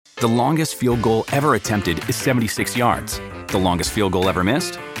The longest field goal ever attempted is 76 yards. The longest field goal ever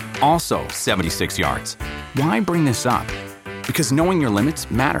missed? Also 76 yards. Why bring this up? Because knowing your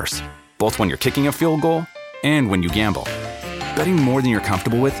limits matters, both when you're kicking a field goal and when you gamble. Betting more than you're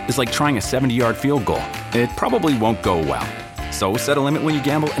comfortable with is like trying a 70-yard field goal. It probably won't go well. So set a limit when you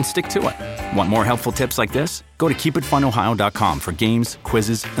gamble and stick to it. Want more helpful tips like this? Go to keepitfunohio.com for games,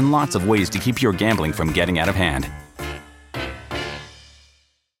 quizzes, and lots of ways to keep your gambling from getting out of hand.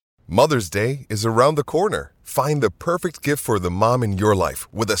 Mother's Day is around the corner. Find the perfect gift for the mom in your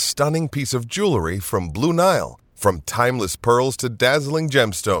life with a stunning piece of jewelry from Blue Nile. From timeless pearls to dazzling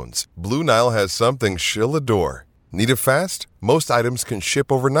gemstones, Blue Nile has something she'll adore. Need it fast? Most items can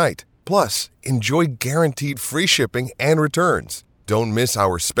ship overnight. Plus, enjoy guaranteed free shipping and returns. Don't miss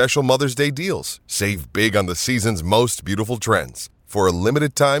our special Mother's Day deals. Save big on the season's most beautiful trends. For a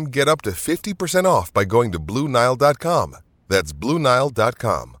limited time, get up to 50% off by going to BlueNile.com. That's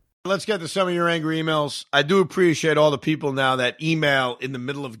BlueNile.com. Let's get to some of your angry emails. I do appreciate all the people now that email in the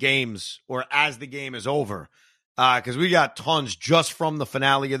middle of games or as the game is over, because we got tons just from the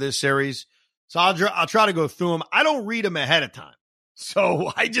finale of this series. So I'll try to go through them. I don't read them ahead of time.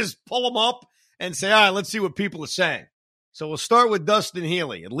 So I just pull them up and say, all right, let's see what people are saying. So we'll start with Dustin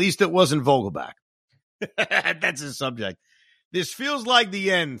Healy. At least it wasn't Vogelback. That's his subject. This feels like the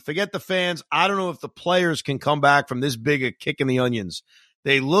end. Forget the fans. I don't know if the players can come back from this big a kick in the onions.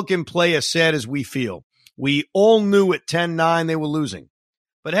 They look and play as sad as we feel. We all knew at 10-9 they were losing.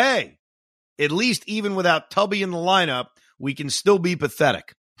 But hey, at least even without Tubby in the lineup, we can still be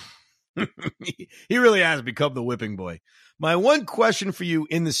pathetic. He really has become the whipping boy. My one question for you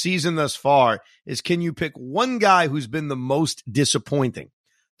in the season thus far is, can you pick one guy who's been the most disappointing?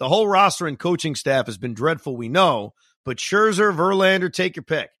 The whole roster and coaching staff has been dreadful, we know, but Scherzer, Verlander, take your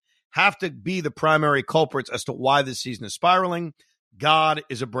pick, have to be the primary culprits as to why this season is spiraling. God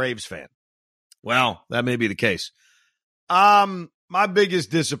is a Braves fan. Well, that may be the case. My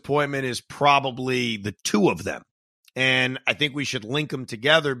biggest disappointment is probably the two of them. And I think we should link them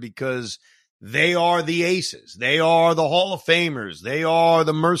together because they are the aces. They are the Hall of Famers. They are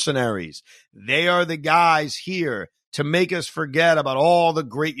the mercenaries. They are the guys here to make us forget about all the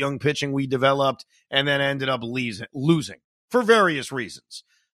great young pitching we developed and then ended up losing for various reasons.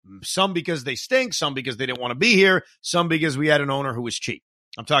 Some because they stink, some because they didn't want to be here, some because we had an owner who was cheap.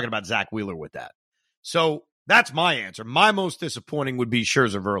 I'm talking about Zach Wheeler with that. So that's my answer. My most disappointing would be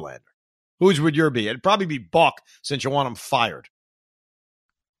Scherzer, Verlander. Whose would your be? It'd probably be Buck, since you want him fired.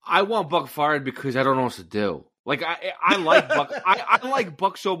 I want Buck fired because I don't know what to do. Like I like Buck. I like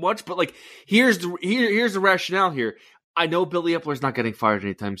Buck so much, but like here's the rationale here. I know Billy Epler's not getting fired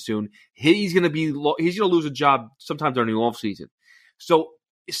anytime soon. He's gonna lose a job sometime during the offseason. So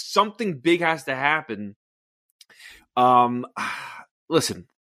something big has to happen. Listen,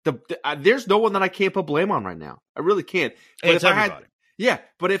 there's no one that I can't put blame on right now. I really can't. But it's everybody.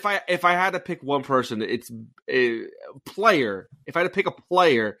 But if I had to pick one person, it's a player. If I had to pick a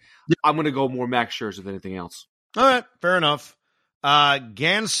player, I'm going to go more Max Scherzer than anything else. All right, fair enough.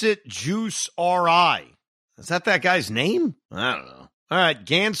 Gansett Juice RI. Is that guy's name? I don't know. All right,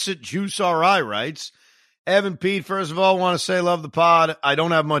 Gansett Juice RI writes, Evan Pete, first of all, want to say love the pod. I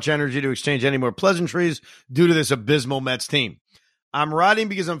don't have much energy to exchange any more pleasantries due to this abysmal Mets team. I'm writing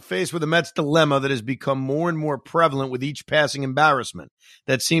because I'm faced with a Mets dilemma that has become more and more prevalent with each passing embarrassment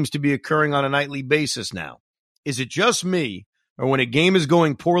that seems to be occurring on a nightly basis now. Is it just me, or when a game is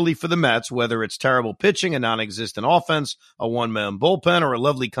going poorly for the Mets, whether it's terrible pitching, a non-existent offense, a one-man bullpen, or a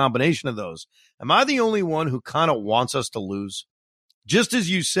lovely combination of those, am I the only one who kind of wants us to lose? Just as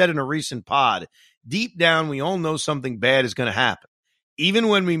you said in a recent pod, deep down we all know something bad is going to happen, even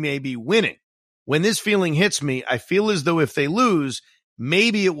when we may be winning. When this feeling hits me, I feel as though if they lose,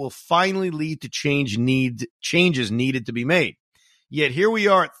 maybe it will finally lead to changes needed to be made. Yet here we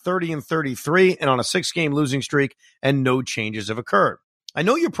are at 30-33 and on a 6-game losing streak, and no changes have occurred. I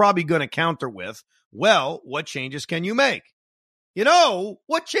know you're probably going to counter with, well, what changes can you make?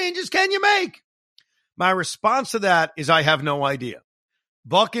 What changes can you make? My response to that is I have no idea.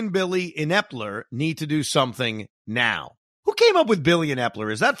 Buck and Billy and Epler need to do something now. Who came up with Billy and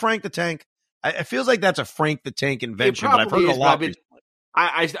Epler? Is that Frank the Tank? It feels like that's a Frank the Tank invention, but I've heard a lot.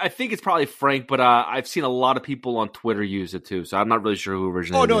 I think it's probably Frank, but I've seen a lot of people on Twitter use it too, so I'm not really sure who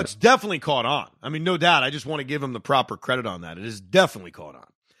originated it. Oh, no, it's definitely caught on. I mean, no doubt. I just want to give him the proper credit on that. It is definitely caught on.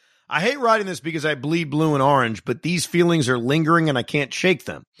 I hate writing this because I bleed blue and orange, but these feelings are lingering and I can't shake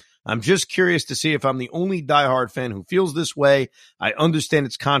them. I'm just curious to see if I'm the only diehard fan who feels this way. I understand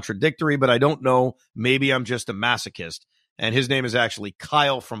it's contradictory, but I don't know. Maybe I'm just a masochist. And his name is actually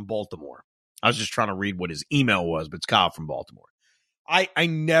Kyle from Baltimore. I was just trying to read what his email was, but it's Kyle from Baltimore. I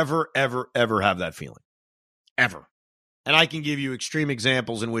never, ever, ever have that feeling. Ever. And I can give you extreme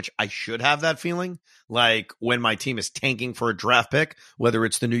examples in which I should have that feeling, like when my team is tanking for a draft pick, whether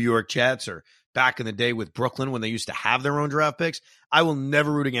it's the New York Jets or back in the day with Brooklyn when they used to have their own draft picks. I will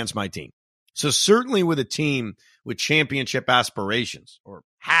never root against my team. So certainly with a team with championship aspirations or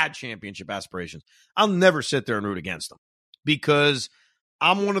had championship aspirations, I'll never sit there and root against them because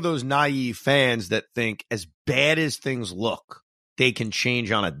I'm one of those naive fans that think as bad as things look, they can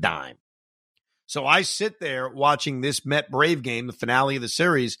change on a dime. So I sit there watching this Met Brave game, the finale of the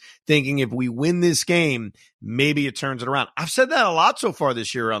series, thinking if we win this game, maybe it turns it around. I've said that a lot so far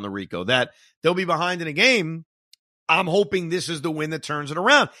this year on the Rico, that they'll be behind in a game. I'm hoping this is the win that turns it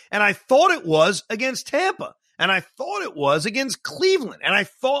around. And I thought it was against Tampa. And I thought it was against Cleveland. And I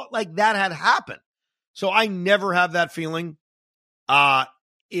thought like that had happened. So I never have that feeling.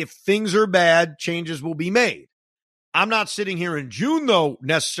 If things are bad, changes will be made. I'm not sitting here in June, though,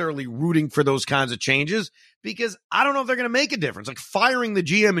 necessarily rooting for those kinds of changes because I don't know if they're going to make a difference. Like firing the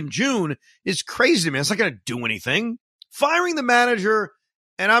GM in June is crazy to me. It's not going to do anything. Firing the manager,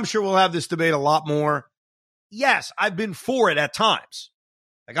 and I'm sure we'll have this debate a lot more. Yes, I've been for it at times.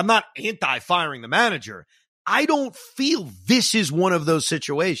 Like I'm not anti-firing the manager. I don't feel this is one of those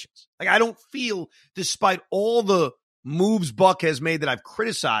situations. Like I don't feel, despite all the moves Buck has made that I've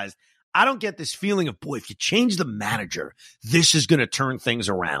criticized, I don't get this feeling of, boy, if you change the manager, this is going to turn things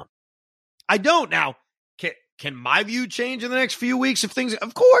around. I don't. Now, can my view change in the next few weeks if things,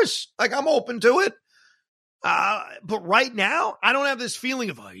 of course, like I'm open to it. But right now, I don't have this feeling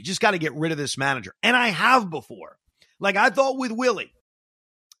of, oh, you just got to get rid of this manager. And I have before. Like I thought with Willie,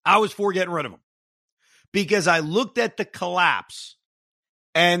 I was for getting rid of him because I looked at the collapse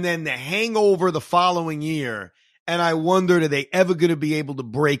and then the hangover the following year. And I wondered, are they ever going to be able to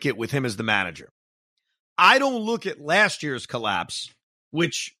break it with him as the manager? I don't look at last year's collapse,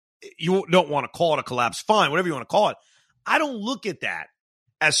 which you don't want to call it a collapse. Fine, whatever you want to call it. I don't look at that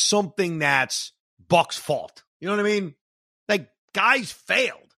as something that's Buck's fault. You know what I mean? Like, guys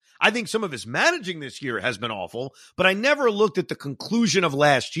failed. I think some of his managing this year has been awful, but I never looked at the conclusion of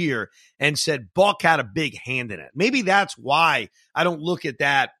last year and said Buck had a big hand in it. Maybe that's why I don't look at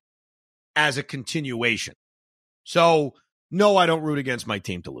that as a continuation. So, no, I don't root against my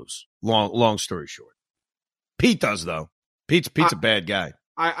team to lose. Long story short. Pete does, though. Pete's a bad guy.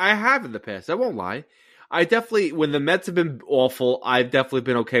 I have in the past. I won't lie. I definitely, when the Mets have been awful, I've definitely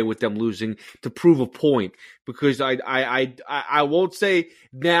been okay with them losing to prove a point because I won't say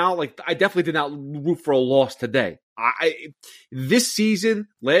now, like, I definitely did not root for a loss today. This season,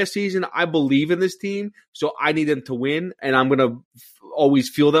 last season, I believe in this team, so I need them to win, and I'm going to always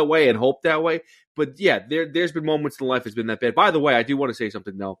feel that way and hope that way. But yeah, there's been moments in life it's been that bad. By the way, I do want to say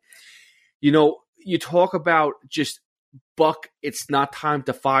something though. You know, you talk about just Buck, it's not time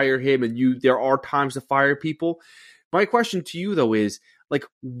to fire him, and there are times to fire people. My question to you though is, like,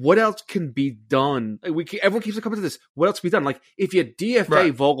 what else can be done? Like everyone keeps coming to this. What else can be done? Like, if you DFA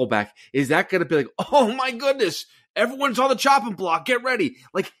right. Vogelback, is that going to be like, oh my goodness, everyone's on the chopping block, get ready?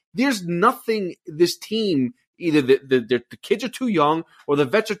 Like, there's nothing this team, either the kids are too young or the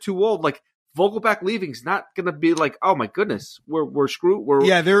vets are too old. Like, Vogelback leaving is not going to be like, oh my goodness, we're screwed.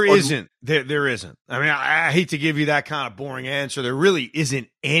 There isn't. There isn't. I mean, I hate to give you that kind of boring answer. There really isn't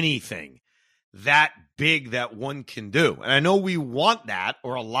anything that big that one can do. And I know we want that,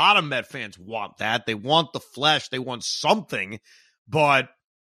 or a lot of Met fans want that. They want the flesh. They want something, but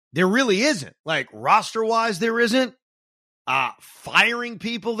there really isn't. Like roster-wise, there isn't. Firing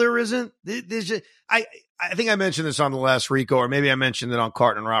people, there isn't. There's just, I think I mentioned this on the last Rico, or maybe I mentioned it on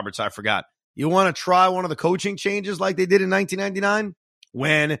Carton and Roberts. I forgot. You want to try one of the coaching changes like they did in 1999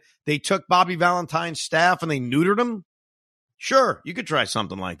 when they took Bobby Valentine's staff and they neutered him? Sure, you could try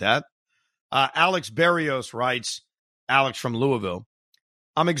something like that. Alex Berrios writes, Alex from Louisville,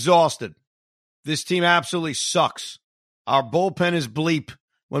 I'm exhausted. This team absolutely sucks. Our bullpen is bleep.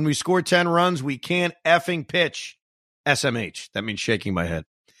 When we score 10 runs, we can't effing pitch. SMH. That means shaking my head.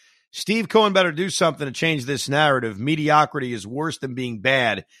 Steve Cohen better do something to change this narrative. Mediocrity is worse than being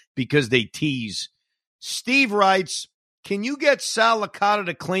bad because they tease. Steve writes, can you get Sal Licata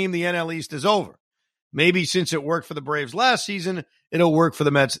to claim the NL East is over? Maybe since it worked for the Braves last season, it'll work for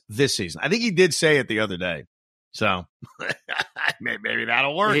the Mets this season. I think he did say it the other day. So maybe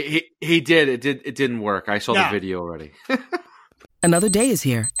that'll work. He did. It didn't work. I saw the video already. Another day is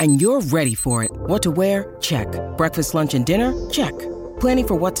here, and you're ready for it. What to wear? Check. Breakfast, lunch, and dinner? Check. Planning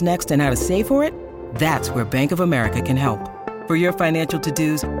for what's next and how to save for it? That's where Bank of America can help. For your financial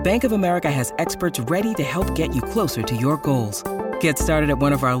to-dos, Bank of America has experts ready to help get you closer to your goals. Get started at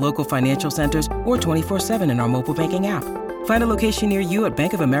one of our local financial centers or 24/7 in our mobile banking app. Find a location near you at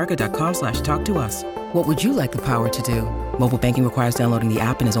bankofamerica.com/talktous. What would you like the power to do? Mobile banking requires downloading the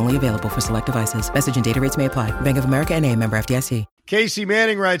app and is only available for select devices. Message and data rates may apply. Bank of America N.A., member FDIC. Casey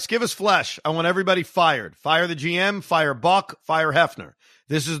Manning writes, give us flesh. I want everybody fired. Fire the GM, fire Buck, fire Hefner.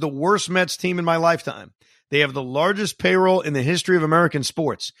 This is the worst Mets team in my lifetime. They have the largest payroll in the history of American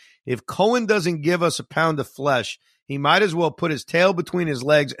sports. If Cohen doesn't give us a pound of flesh, he might as well put his tail between his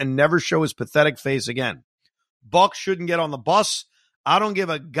legs and never show his pathetic face again. Buck shouldn't get on the bus. I don't give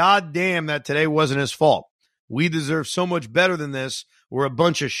a goddamn that today wasn't his fault. We deserve so much better than this. We're a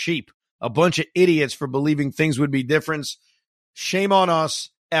bunch of sheep, a bunch of idiots for believing things would be different. Shame on us.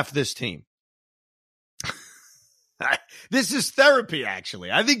 F this team. This is therapy,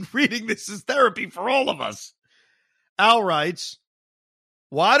 actually. I think reading this is therapy for all of us. Al writes,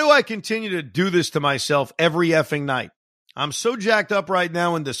 why do I continue to do this to myself every effing night? I'm so jacked up right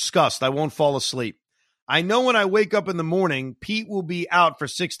now in disgust I won't fall asleep. I know when I wake up in the morning, Pete will be out for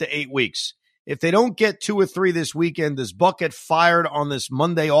 6 to 8 weeks. If they don't get 2 or 3 this weekend, does Buck get fired on this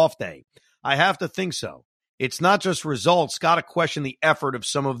Monday off day? I have to think so. It's not just results. Got to question the effort of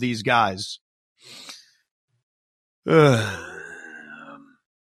some of these guys. I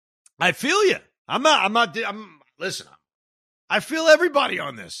feel you. Listen, I feel everybody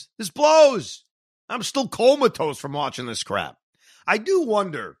on this. This blows. I'm still comatose from watching this crap. I do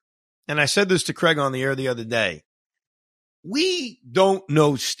wonder, and I said this to Craig on the air the other day, we don't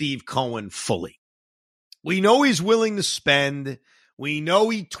know Steve Cohen fully. We know he's willing to spend. We know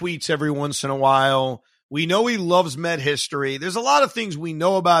he tweets every once in a while. We know he loves Met history. There's a lot of things we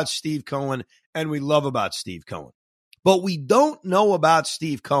know about Steve Cohen and we love about Steve Cohen. But we don't know about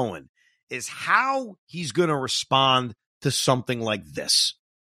Steve Cohen is how he's going to respond to something like this.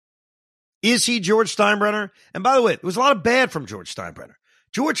 Is he George Steinbrenner? And by the way, there was a lot of bad from George Steinbrenner.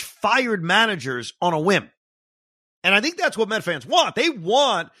 George fired managers on a whim. And I think that's what Met fans want. They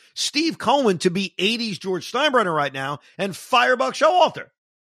want Steve Cohen to be 80s George Steinbrenner right now and fire Buck Showalter.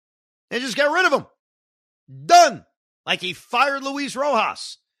 And just get rid of him. Done. Like he fired Luis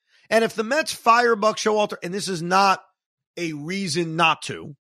Rojas. And if the Mets fire Buck Showalter, and this is not a reason not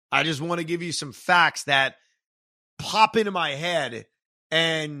to, I just want to give you some facts that pop into my head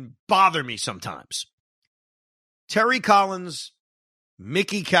and bother me sometimes. Terry Collins,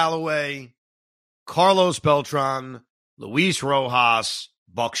 Mickey Callaway, Carlos Beltran, Luis Rojas,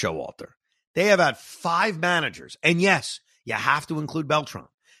 Buck Showalter. They have had 5 managers. And yes, you have to include Beltran.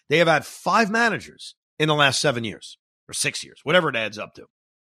 They have had 5 managers in the last 7 years or 6 years, whatever it adds up to.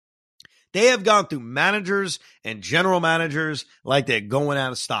 They have gone through managers and general managers like they're going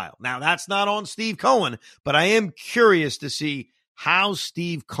out of style. Now, that's not on Steve Cohen, but I am curious to see how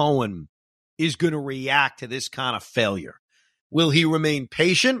Steve Cohen is going to react to this kind of failure. Will he remain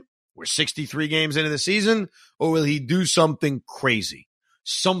patient? We're 63 games into the season, or will he do something crazy,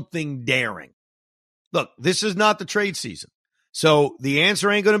 something daring? Look, this is not the trade season, so the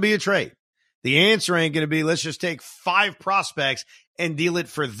answer ain't going to be a trade. The answer ain't going to be, let's just take 5 prospects and deal it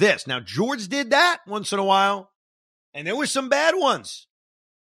for this. Now, George did that once in a while, and there were some bad ones.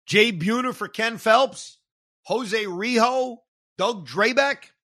 Jay Buhner for Ken Phelps, Jose Rijo, Doug Drabeck.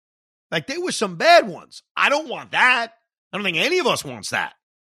 Like, there were some bad ones. I don't want that. I don't think any of us wants that.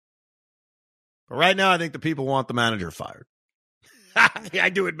 But right now, I think the people want the manager fired. I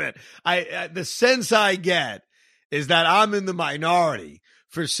do admit. The sense I get is that I'm in the minority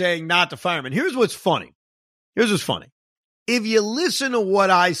for saying not to fire him. And here's what's funny. If you listen to what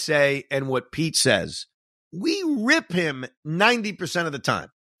I say and what Pete says, we rip him 90% of the time.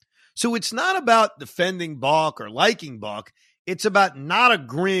 So it's not about defending Buck or liking Buck. It's about not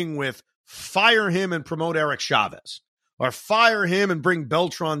agreeing with fire him and promote Eric Chavez or fire him and bring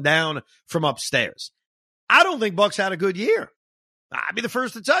Beltran down from upstairs. I don't think Buck's had a good year. I'd be the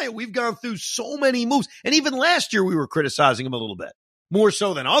first to tell you, we've gone through so many moves. And even last year, we were criticizing him a little bit, more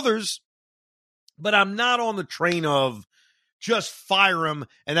so than others. But I'm not on the train of just fire him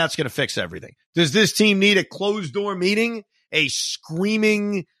and that's going to fix everything. Does this team need a closed-door meeting, a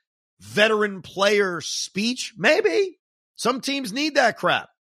screaming veteran player speech? Maybe. Some teams need that crap.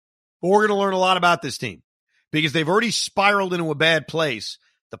 But we're going to learn a lot about this team because they've already spiraled into a bad place.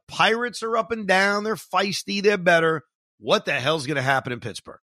 The Pirates are up and down. They're feisty. They're better. What the hell's going to happen in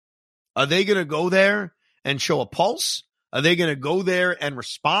Pittsburgh? Are they going to go there and show a pulse? Are they going to go there and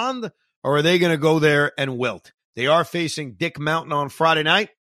respond? Or are they going to go there and wilt? They are facing Dick Mountain on Friday night.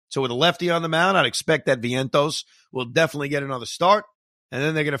 So with a lefty on the mound, I'd expect that Vientos will definitely get another start. And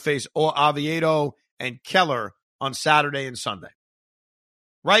then they're going to face Oviedo and Keller on Saturday and Sunday.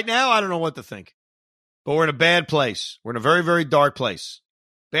 Right now, I don't know what to think. But we're in a bad place. We're in a very, very dark place.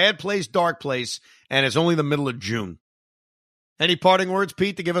 Bad place, dark place. And it's only the middle of June. Any parting words,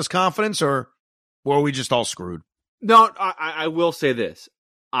 Pete, to give us confidence, or were we just all screwed? No, I will say this.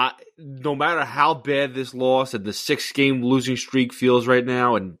 No matter how bad this loss and the 6-game losing streak feels right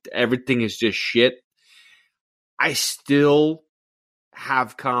now and everything is just shit, I still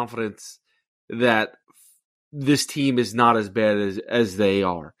have confidence that this team is not as bad as they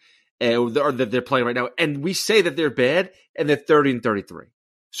are, or that they're playing right now. And we say that they're bad, and they're 30-33.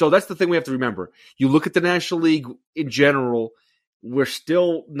 So that's the thing we have to remember. You look at the National League in general, we're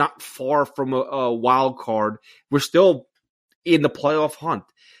still not far from a wild card. We're still in the playoff hunt.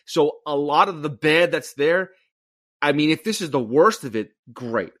 So a lot of the bad that's there, I mean, if this is the worst of it,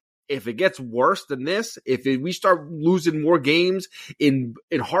 great. If it gets worse than this, we start losing more games in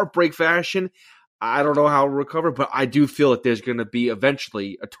heartbreak fashion, I don't know how to recover, but I do feel that there's going to be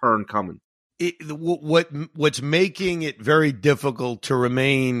eventually a turn coming. What's making it very difficult to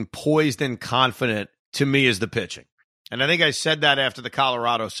remain poised and confident to me is the pitching. And I think I said that after the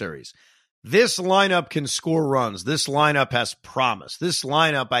Colorado series. This lineup can score runs. This lineup has promise. This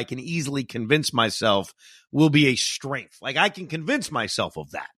lineup, I can easily convince myself, will be a strength. Like, I can convince myself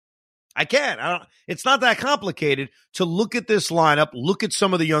of that. I can. It's not that complicated to look at this lineup, look at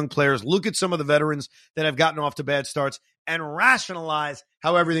some of the young players, look at some of the veterans that have gotten off to bad starts, and rationalize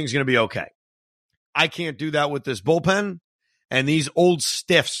how everything's going to be okay. I can't do that with this bullpen, and these old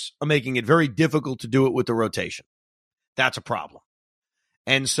stiffs are making it very difficult to do it with the rotation. That's a problem.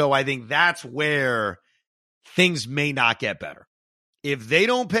 And so I think that's where things may not get better. If they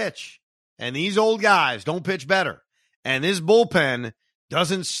don't pitch, and these old guys don't pitch better, and this bullpen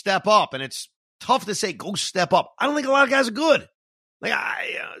doesn't step up, and it's tough to say, go step up. I don't think a lot of guys are good. Like,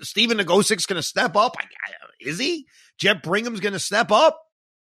 Steven Nagosic's going to step up. Is he? Jeff Bringham's going to step up.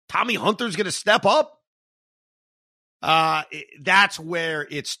 Tommy Hunter's going to step up. That's where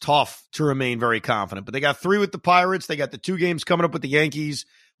it's tough to remain very confident. But they got 3 with the Pirates. They got the 2 games coming up with the Yankees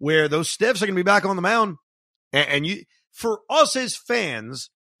where those stiffs are going to be back on the mound. And for us as fans,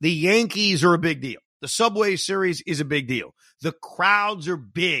 the Yankees are a big deal. The Subway Series is a big deal. The crowds are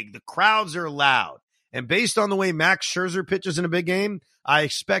big. The crowds are loud. And based on the way Max Scherzer pitches in a big game, I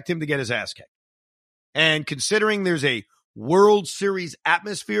expect him to get his ass kicked. And considering there's a World Series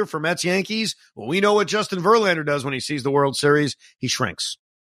atmosphere for Mets Yankees, well, we know what Justin Verlander does when he sees the World Series. He shrinks.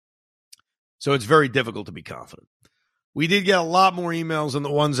 So it's very difficult to be confident. We did get a lot more emails than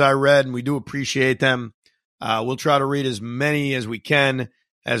the ones I read, and we do appreciate them. We'll try to read as many as we can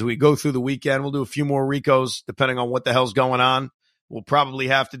as we go through the weekend. We'll do a few more Ricos depending on what the hell's going on. We'll probably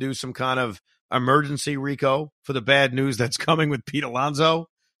have to do some kind of emergency Rico for the bad news that's coming with Pete Alonso.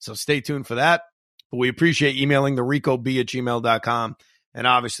 So stay tuned for that. But we appreciate emailing the ricob@gmail.com and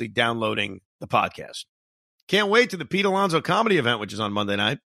obviously downloading the podcast. Can't wait to the Pete Alonso comedy event, which is on Monday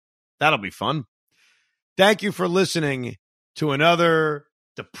night. That'll be fun. Thank you for listening to another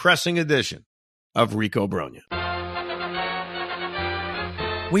depressing edition of Rico Brogna.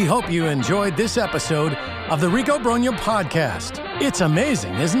 We hope you enjoyed this episode of the Rico Brogna podcast. It's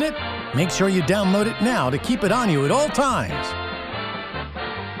amazing, isn't it? Make sure you download it now to keep it on you at all times.